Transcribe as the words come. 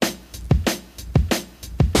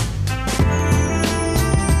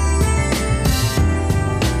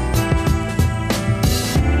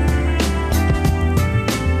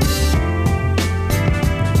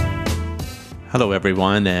Hello,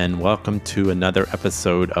 everyone, and welcome to another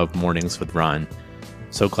episode of Mornings with Ron.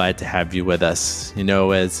 So glad to have you with us. You know,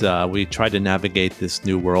 as we try to navigate this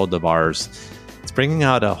new world of ours, it's bringing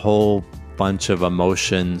out a whole bunch of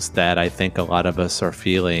emotions that I think a lot of us are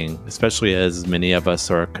feeling, especially as many of us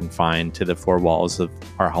are confined to the four walls of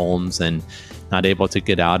our homes and not able to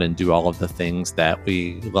get out and do all of the things that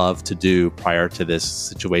we love to do prior to this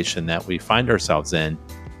situation that we find ourselves in.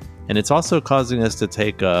 And it's also causing us to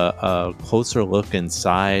take a closer look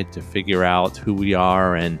inside to figure out who we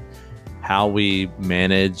are and how we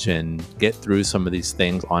manage and get through some of these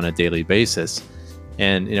things on a daily basis.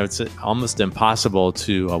 And, you know, it's almost impossible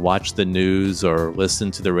to watch the news or listen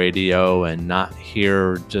to the radio and not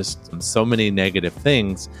hear just so many negative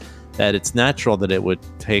things that it's natural that it would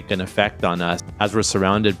take an effect on us as we're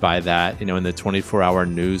surrounded by that, you know, in the 24-hour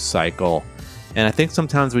news cycle. And I think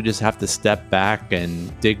sometimes we just have to step back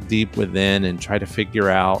and dig deep within and try to figure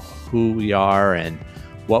out who we are and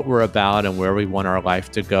what we're about and where we want our life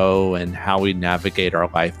to go and how we navigate our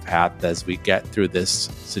life path as we get through this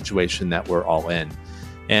situation that we're all in.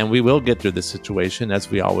 And we will get through this situation as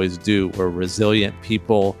we always do. We're resilient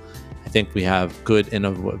people. I think we have good,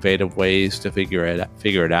 innovative ways to figure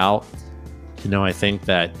it out. You know, I think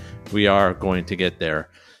that we are going to get there.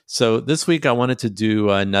 So this week, I wanted to do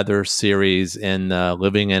another series in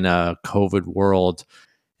living in a COVID world.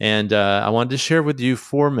 And I wanted to share with you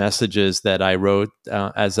 4 messages that I wrote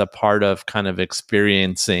as a part of kind of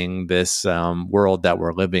experiencing this world that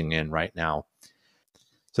we're living in right now.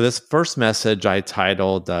 So this first message I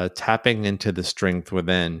titled Tapping into the Strength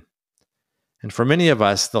Within. And for many of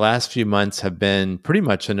us, the last few months have been pretty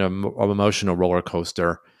much an emotional roller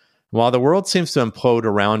coaster. While the world seems to implode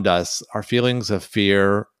around us, our feelings of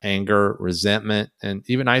fear, anger, resentment, and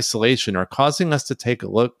even isolation are causing us to take a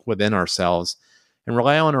look within ourselves and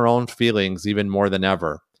rely on our own feelings even more than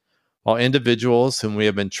ever. While individuals whom we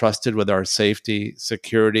have been trusted with our safety,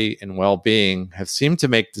 security, and well-being have seemed to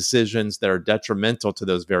make decisions that are detrimental to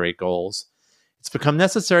those very goals, it's become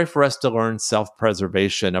necessary for us to learn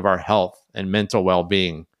self-preservation of our health and mental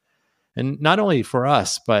well-being. And not only for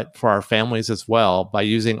us, but for our families as well, by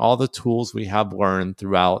using all the tools we have learned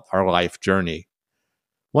throughout our life journey.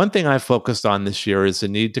 One thing I've focused on this year is the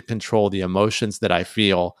need to control the emotions that I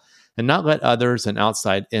feel and not let others and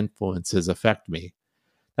outside influences affect me.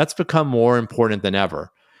 That's become more important than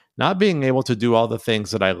ever. Not being able to do all the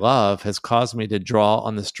things that I love has caused me to draw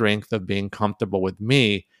on the strength of being comfortable with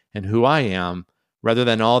me and who I am, rather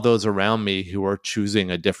than all those around me who are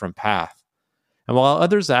choosing a different path. And while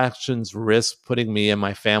others' actions risk putting me and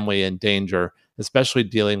my family in danger, especially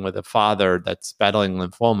dealing with a father that's battling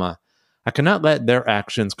lymphoma, I cannot let their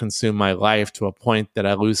actions consume my life to a point that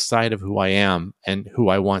I lose sight of who I am and who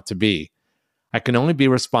I want to be. I can only be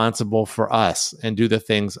responsible for us and do the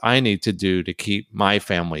things I need to do to keep my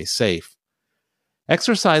family safe.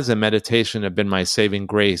 Exercise and meditation have been my saving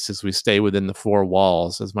grace as we stay within the 4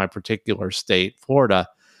 walls as my particular state, Florida,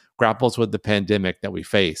 grapples with the pandemic that we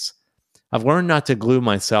face. I've learned not to glue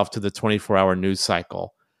myself to the 24-hour news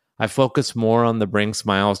cycle. I focus more on the Bring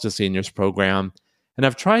Smiles to Seniors program, and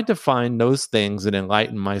I've tried to find those things that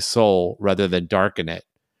enlighten my soul rather than darken it.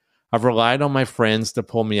 I've relied on my friends to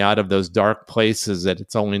pull me out of those dark places that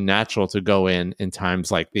it's only natural to go in times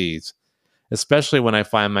like these, especially when I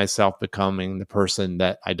find myself becoming the person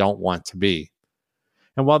that I don't want to be.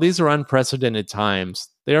 And while these are unprecedented times,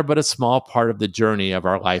 they are but a small part of the journey of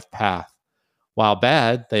our life path. While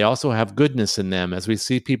bad, they also have goodness in them as we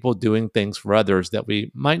see people doing things for others that we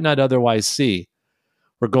might not otherwise see.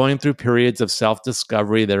 We're going through periods of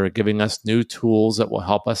self-discovery that are giving us new tools that will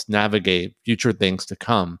help us navigate future things to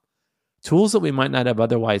come. Tools that we might not have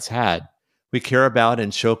otherwise had. We care about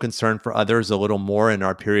and show concern for others a little more in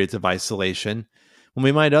our periods of isolation, when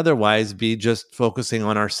we might otherwise be just focusing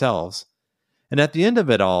on ourselves. And at the end of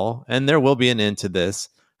it all, and there will be an end to this,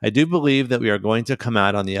 I do believe that we are going to come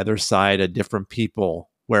out on the other side a different people,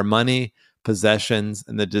 where money, possessions,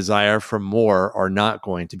 and the desire for more are not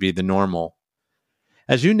going to be the normal.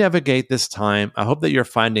 As you navigate this time, I hope that you're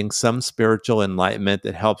finding some spiritual enlightenment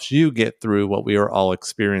that helps you get through what we are all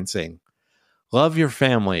experiencing. Love your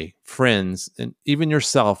family, friends, and even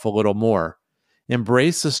yourself a little more.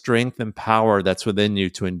 Embrace the strength and power that's within you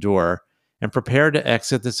to endure, and prepare to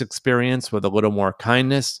exit this experience with a little more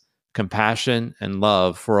kindness, compassion, and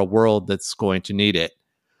love for a world that's going to need it.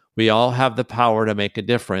 We all have the power to make a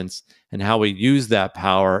difference, and how we use that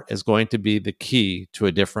power is going to be the key to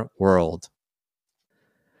a different world.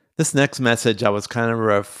 This next message, I was kind of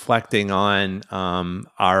reflecting on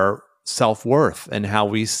our self-worth and how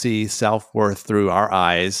we see self-worth through our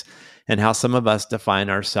eyes, and how some of us define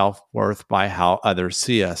our self-worth by how others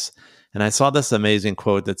see us. And I saw this amazing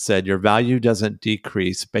quote that said, "Your value doesn't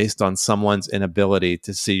decrease based on someone's inability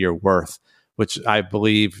to see your worth," which I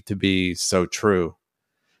believe to be so true.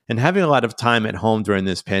 And having a lot of time at home during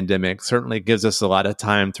this pandemic certainly gives us a lot of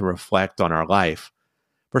time to reflect on our life.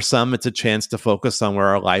 For some, it's a chance to focus on where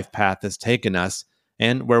our life path has taken us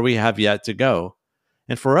and where we have yet to go.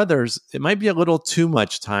 And for others, it might be a little too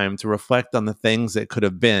much time to reflect on the things that could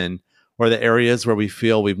have been or the areas where we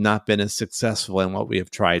feel we've not been as successful in what we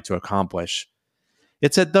have tried to accomplish.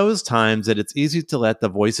 It's at those times that it's easy to let the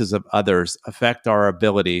voices of others affect our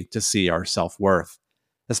ability to see our self worth,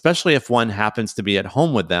 especially if one happens to be at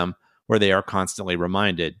home with them where they are constantly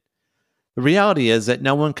reminded. The reality is that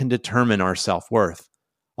no one can determine our self worth,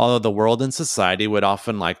 although the world and society would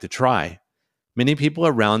often like to try. Many people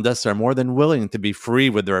around us are more than willing to be free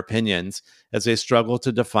with their opinions as they struggle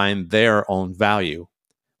to define their own value.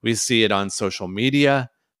 We see it on social media,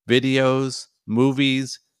 videos,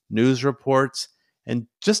 movies, news reports, and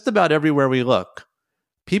just about everywhere we look.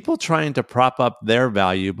 People trying to prop up their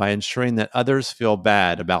value by ensuring that others feel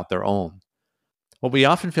bad about their own. What we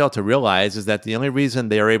often fail to realize is that the only reason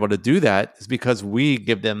they are able to do that is because we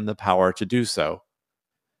give them the power to do so.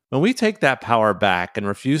 When we take that power back and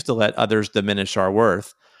refuse to let others diminish our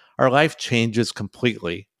worth, our life changes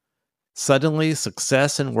completely. Suddenly,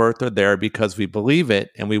 success and worth are there because we believe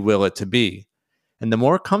it and we will it to be. And the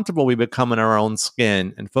more comfortable we become in our own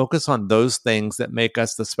skin and focus on those things that make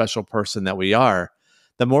us the special person that we are,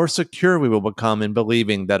 the more secure we will become in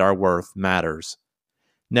believing that our worth matters.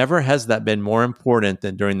 Never has that been more important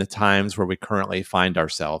than during the times where we currently find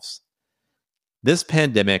ourselves. This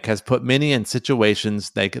pandemic has put many in situations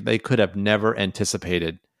they could have never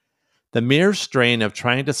anticipated. The mere strain of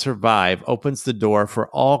trying to survive opens the door for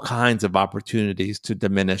all kinds of opportunities to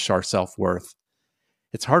diminish our self-worth.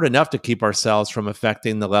 It's hard enough to keep ourselves from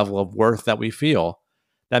affecting the level of worth that we feel.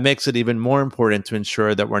 That makes it even more important to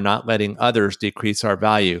ensure that we're not letting others decrease our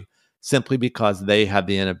value simply because they have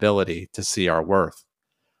the inability to see our worth.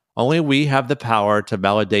 Only we have the power to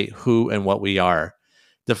validate who and what we are.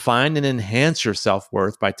 Define and enhance your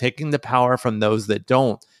self-worth by taking the power from those that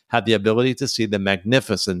don't have the ability to see the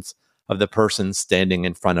magnificence of the person standing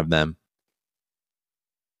in front of them.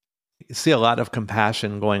 You see a lot of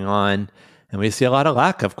compassion going on, and we see a lot of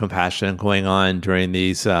lack of compassion going on during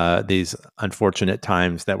these unfortunate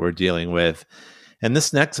times that we're dealing with. And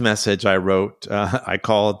this next message I wrote, I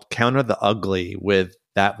called "Counter the Ugly with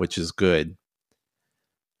That Which is Good."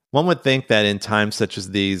 One would think that in times such as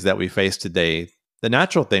these that we face today, the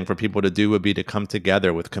natural thing for people to do would be to come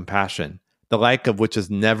together with compassion, the like of which has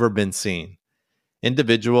never been seen.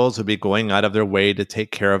 Individuals would be going out of their way to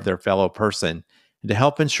take care of their fellow person and to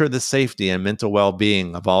help ensure the safety and mental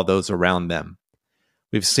well-being of all those around them.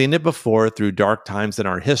 We've seen it before through dark times in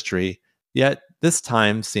our history, yet this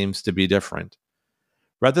time seems to be different.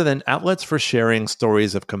 Rather than outlets for sharing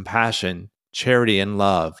stories of compassion, charity, and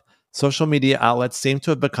love, social media outlets seem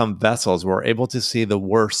to have become vessels where we're able to see the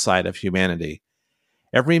worst side of humanity.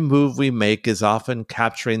 Every move we make is often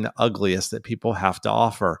capturing the ugliest that people have to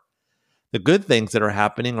offer. The good things that are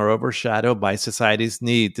happening are overshadowed by society's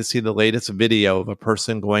need to see the latest video of a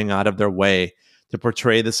person going out of their way to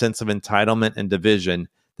portray the sense of entitlement and division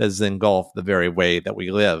that has engulfed the very way that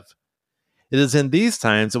we live. It is in these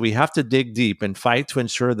times that we have to dig deep and fight to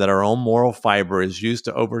ensure that our own moral fiber is used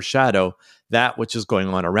to overshadow that which is going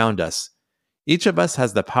on around us. Each of us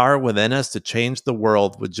has the power within us to change the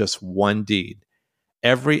world with just one deed.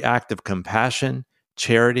 Every act of compassion,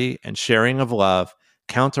 charity, and sharing of love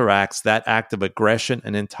counteracts that act of aggression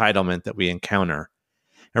and entitlement that we encounter.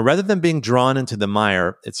 And rather than being drawn into the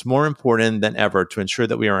mire, it's more important than ever to ensure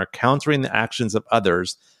that we are countering the actions of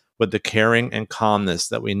others with the caring and calmness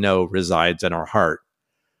that we know resides in our heart.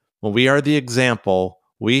 When we are the example,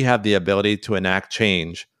 we have the ability to enact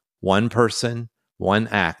change, one person, one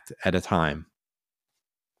act at a time.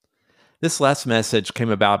 This last message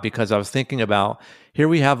came about because I was thinking about, here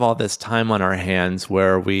we have all this time on our hands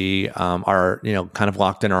where we are, kind of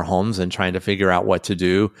locked in our homes and trying to figure out what to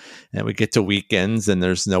do. And we get to weekends and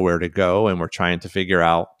there's nowhere to go. And we're trying to figure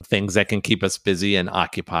out things that can keep us busy and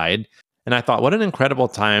occupied. And I thought, what an incredible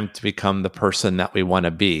time to become the person that we want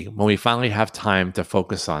to be when we finally have time to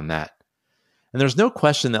focus on that. And there's no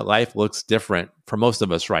question that life looks different for most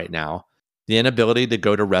of us right now. The inability to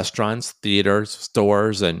go to restaurants, theaters,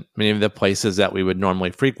 stores, and many of the places that we would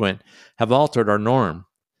normally frequent have altered our norm.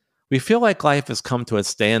 We feel like life has come to a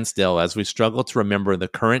standstill as we struggle to remember the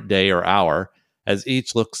current day or hour, as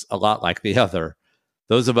each looks a lot like the other.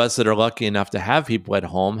 Those of us that are lucky enough to have people at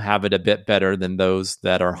home have it a bit better than those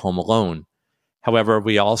that are home alone. However,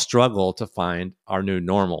 we all struggle to find our new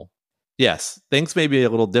normal. Yes, things may be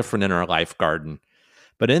a little different in our life garden,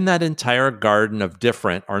 but in that entire garden of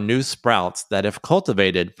different are new sprouts that, if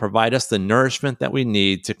cultivated, provide us the nourishment that we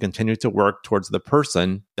need to continue to work towards the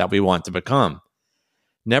person that we want to become.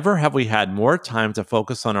 Never have we had more time to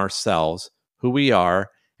focus on ourselves, who we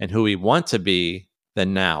are, and who we want to be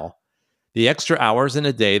than now. The extra hours in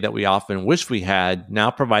a day that we often wish we had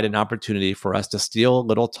now provide an opportunity for us to steal a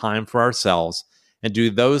little time for ourselves and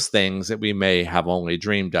do those things that we may have only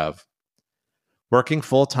dreamed of. Working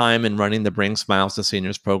full-time and running the Bring Smiles to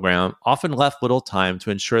Seniors program often left little time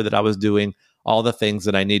to ensure that I was doing all the things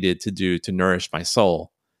that I needed to do to nourish my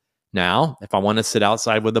soul. Now, if I want to sit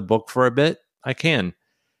outside with a book for a bit, I can.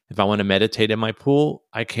 If I want to meditate in my pool,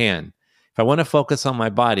 I can. If I want to focus on my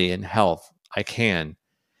body and health, I can. And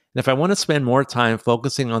if I want to spend more time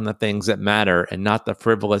focusing on the things that matter and not the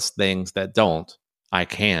frivolous things that don't, I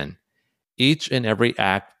can. Each and every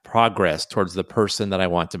act progress towards the person that I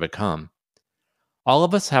want to become. All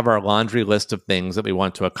of us have our laundry list of things that we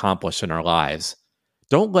want to accomplish in our lives.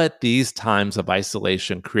 Don't let these times of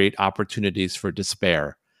isolation create opportunities for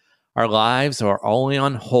despair. Our lives are only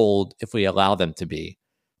on hold if we allow them to be.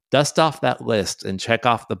 Dust off that list and check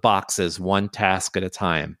off the boxes one task at a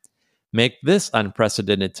time. Make this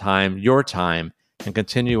unprecedented time your time and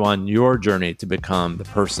continue on your journey to become the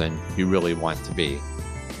person you really want to be.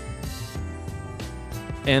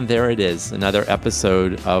 And there it is, another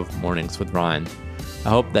episode of Mornings with Ron. I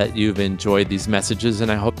hope that you've enjoyed these messages,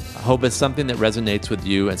 and I hope it's something that resonates with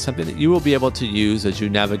you and something that you will be able to use as you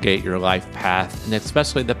navigate your life path, and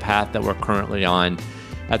especially the path that we're currently on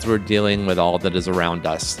as we're dealing with all that is around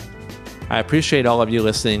us. I appreciate all of you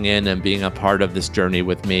listening in and being a part of this journey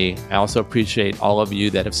with me. I also appreciate all of you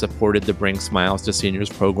that have supported the Bring Smiles to Seniors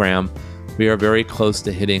program. We are very close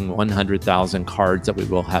to hitting 100,000 cards that we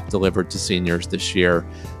will have delivered to seniors this year,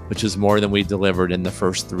 which is more than we delivered in the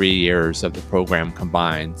first 3 years of the program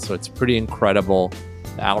combined. So it's pretty incredible,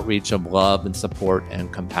 the outreach of love and support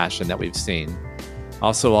and compassion that we've seen.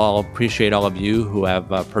 Also, I'll appreciate all of you who have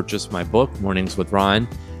purchased my book, Mornings with Ron.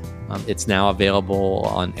 It's now available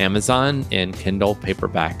on Amazon in Kindle,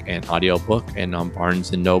 paperback, and audiobook, and on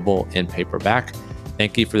Barnes & Noble in paperback.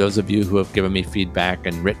 Thank you for those of you who have given me feedback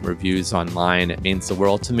and written reviews online. It means the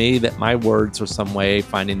world to me that my words are some way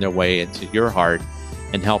finding their way into your heart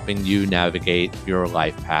and helping you navigate your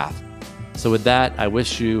life path. So with that, I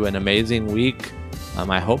wish you an amazing week.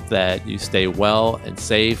 I hope that you stay well and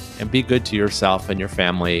safe and be good to yourself and your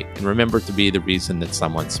family. And remember to be the reason that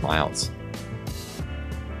someone smiles.